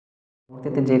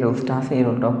পরবর্তীতে যে রুলসটা আছে এই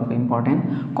রুলটাও খুব ইম্পর্টেন্ট।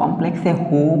 কমপ্লেক্সে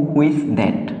হু, হুইজ,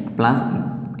 দ্যাট প্লাস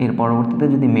এর পরবর্তীতে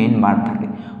যদি মেইন ভার্ব থাকে,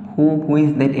 হু, হুইজ,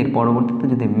 দ্যাট এর পরবর্তীতে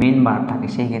যদি মেইন ভার্ব থাকে,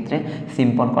 সেই ক্ষেত্রে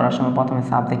সিম্পল করার সময় প্রথমে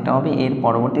সাবজেক্টটা হবে, এর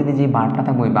পরবর্তীতে যে ভার্বটা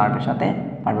থাকবে ওই ভার্বের সাথে,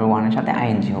 ভার্বের ওয়ানের সাথে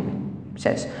আইএনজি হবে,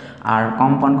 শেষ। আর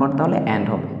কম্পাউন্ড করতে হলে অ্যান্ড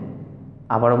হবে।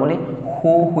 আবারও বলি,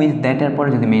 হু, হুইজ, দ্যাটের পরে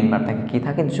যদি মেইন ভার্ব থাকে, কী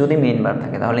থাকে, যদি মেইন ভার্ব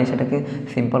থাকে তাহলে সেটাকে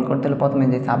সিম্পল করতে হলে প্রথমে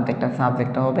যে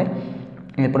সাবজেক্টটা হবে,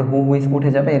 এরপরে হু, হুইজ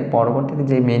উঠে যাবে, এর পরবর্তীতে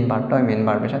যে মেইন ভার্বটা ওই মেইন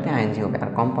ভার্বের সাথে আইএনজি হবে। আর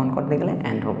কম্পাউন্ড করতে গেলে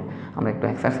অ্যান্ড হবে। আমরা একটু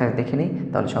এক্সারসাইজ দেখে নিই,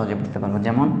 তাহলে সহজে বুঝতে পারবো।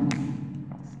 যেমন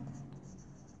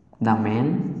the man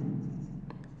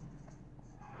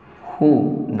who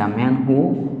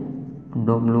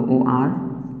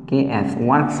WORKS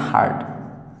works hard,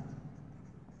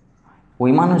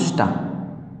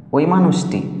 ওই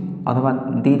মানুষটি অথবা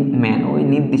দি ম্যান ওই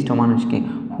নির্দিষ্ট মানুষকে,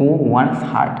 হু ওয়ার্কস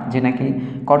হার্ড যে নাকি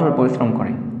কঠোর পরিশ্রম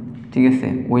করে, ঠিক আছে,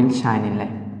 will shine in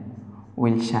life,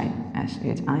 will shine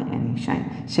SHINE shine,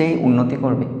 সেই উন্নতি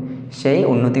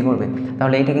করবে।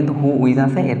 তাহলে এটা কিন্তু হু উইজ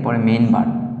আছে, এরপরে মেইন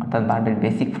ভার্ব অর্থাৎ ভার্বের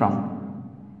বেসিক ফর্ম,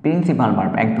 প্রিন্সিপাল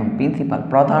ভার্ব, একদম প্রিন্সিপাল,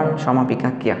 প্রধান সমাপিকা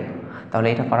ক্রিয়া। তাহলে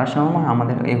এটা করার সময়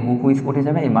আমাদের এই হু হুইজ উঠে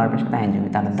যাবে, এই ভার্বের সাথে আইএনজি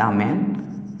হবে। তাহলে the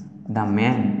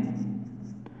man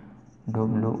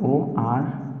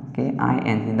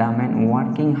WORKING, the man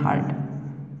working hard.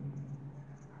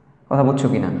 কথা বুঝছো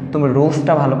কিনা? তুমি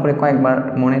রুলসটা ভালো করে কয়েকবার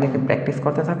মনে রেখে প্র্যাকটিস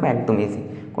করতে থাকো, একদম ইজি,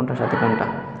 কোনটার সাথে কোনটা।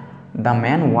 The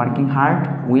man working hard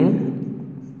will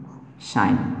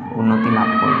shine, উন্নতি লাভ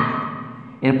করবে।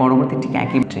 এর পরবর্তী ঠিক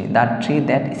একই দ্য ট্রি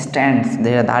দ্যাট স্ট্যান্ডস,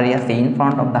 যেটা দাঁড়িয়ে আছে in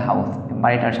front of the house,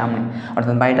 বাড়িটার সামনে,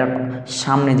 অর্থাৎ বাড়িটার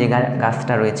সামনে যে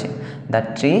গাছটা রয়েছে, দ্য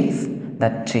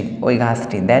ট্রি ওই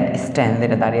গাছটি, দ্যাট স্ট্যান্ড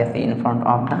যেটা দাঁড়িয়ে আছে in front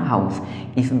of the house,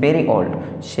 is very old,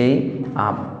 সেই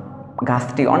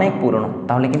গাছটি অনেক পুরনো।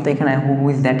 তাহলে কিন্তু এখানে হু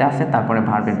হুইজ দ্যাট আছে, তারপরে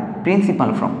ভার্বের প্রিন্সিপাল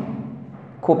ফর্ম,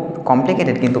 খুব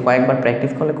কমপ্লিকেটেড কিন্তু কয়েকবার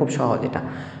প্র্যাকটিস করলে খুব সহজ এটা।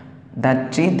 দ্য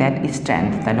ট্রি দ্যাট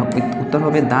স্ট্যান্ডস, তাহলে উত্তর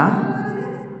হবে দ্য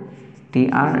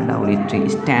ট্রি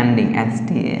স্ট্যান্ডিং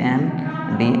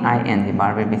STANDING,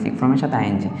 ভার্বের বেসিক ফর্মের সাথে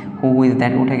আইএনজি। হু হুইজ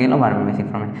দ্যাট উঠে গেল ভার্বের বেসিক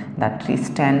ফর্মে। The tree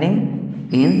standing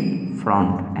in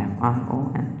front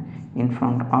FRONT in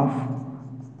front of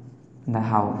the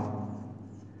house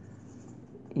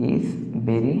is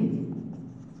very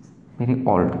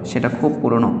old, সেটা খুব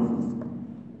পুরনো।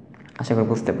 আশা করি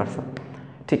বুঝতে পারছো।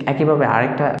 ঠিক একইভাবে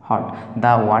আরেকটা hot,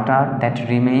 the water that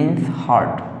remains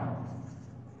hot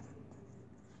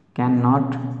cannot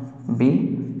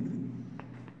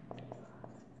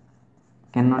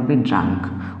be drunk,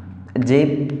 যে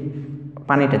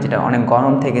পানিটা যেটা অনেক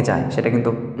গরম থেকে যায় সেটা কিন্তু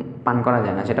পান করা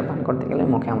যায় না, সেটা পান করতে গেলে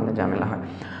মুখে আমাদের ঝামেলা হয়।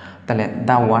 তাহলে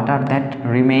the water that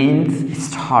remains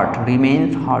hot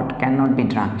can not be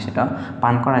drank, সেটা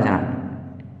পান করা যায় না।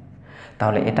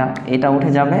 তাহলে এটা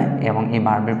উঠে যাবে এবং এই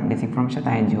ভার্বের বেসিক ফর্মের সাথে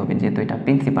আইএনজি হবে, যেহেতু এটা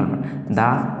principal verb. The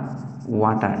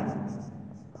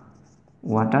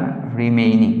water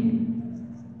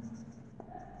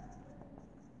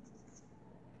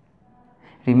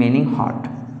remaining hot,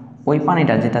 ওই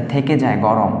পানিটা যেটা থেকে যায়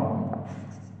গরম,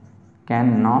 ক্যান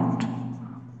নট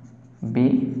বি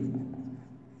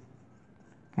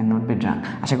ড্রাঙ্ক।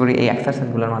 আশা করি এই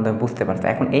এক্সারসাইজগুলোর মাধ্যমে বুঝতে পারছো।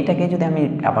 এখন এইটাকে যদি আমি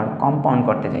আবার কম্পাউন্ড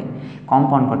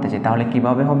করতে চাই তাহলে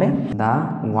কিভাবে হবে? The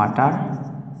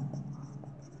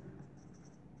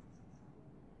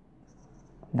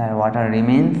water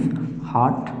remains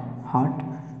hot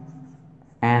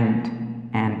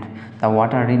and the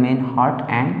water remain hot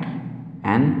and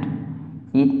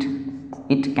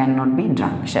it can not be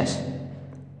drank, শেষ।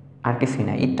 আর কিছুই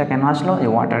না। ইটটা কেন আসলো? এই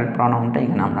ওয়াটার প্রনাউনটা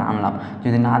এখানে আমরা আনলাম।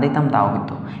 যদি না দিতাম তাও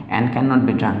হইতো, and can not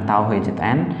be drank তাও হয়ে যেত,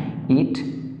 and it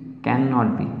can not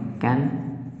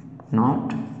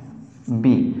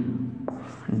be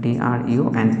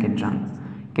DRUNK drank.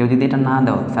 কেউ যদি এটা না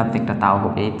দাও সাবজেক্টটা, তাও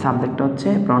হবে। এই সাবজেক্টটা হচ্ছে,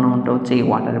 প্রনাউনটা হচ্ছে এই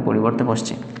ওয়াটারের পরিবর্তে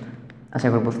বসছে। আশা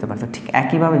করি বুঝতে পারছো। ঠিক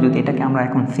একইভাবে যদি এটাকে আমরা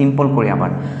এখন সিম্পল করি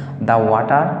আবার, the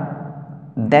water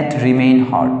that remain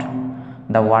hot,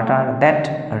 the water that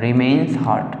remains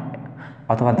hot,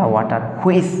 অথবা the water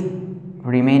which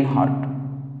remain hot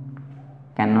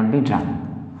can not be drank.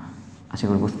 আশা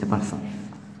করি বুঝতে পারছো।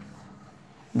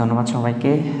 ধন্যবাদ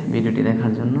সবাইকে ভিডিওটি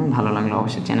দেখার জন্য। ভালো লাগলে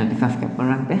অবশ্যই চ্যানেলটি সাবস্ক্রাইব করে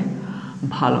রাখবে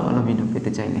ভালো ভিডিও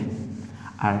পেতে চাইলে,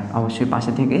 আর অবশ্যই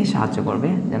পাশে থেকে সাহায্য করবে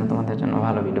যেন তোমাদের জন্য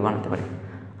ভালো ভিডিও বানাতে পারি।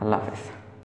 আল্লাহ হাফেজ।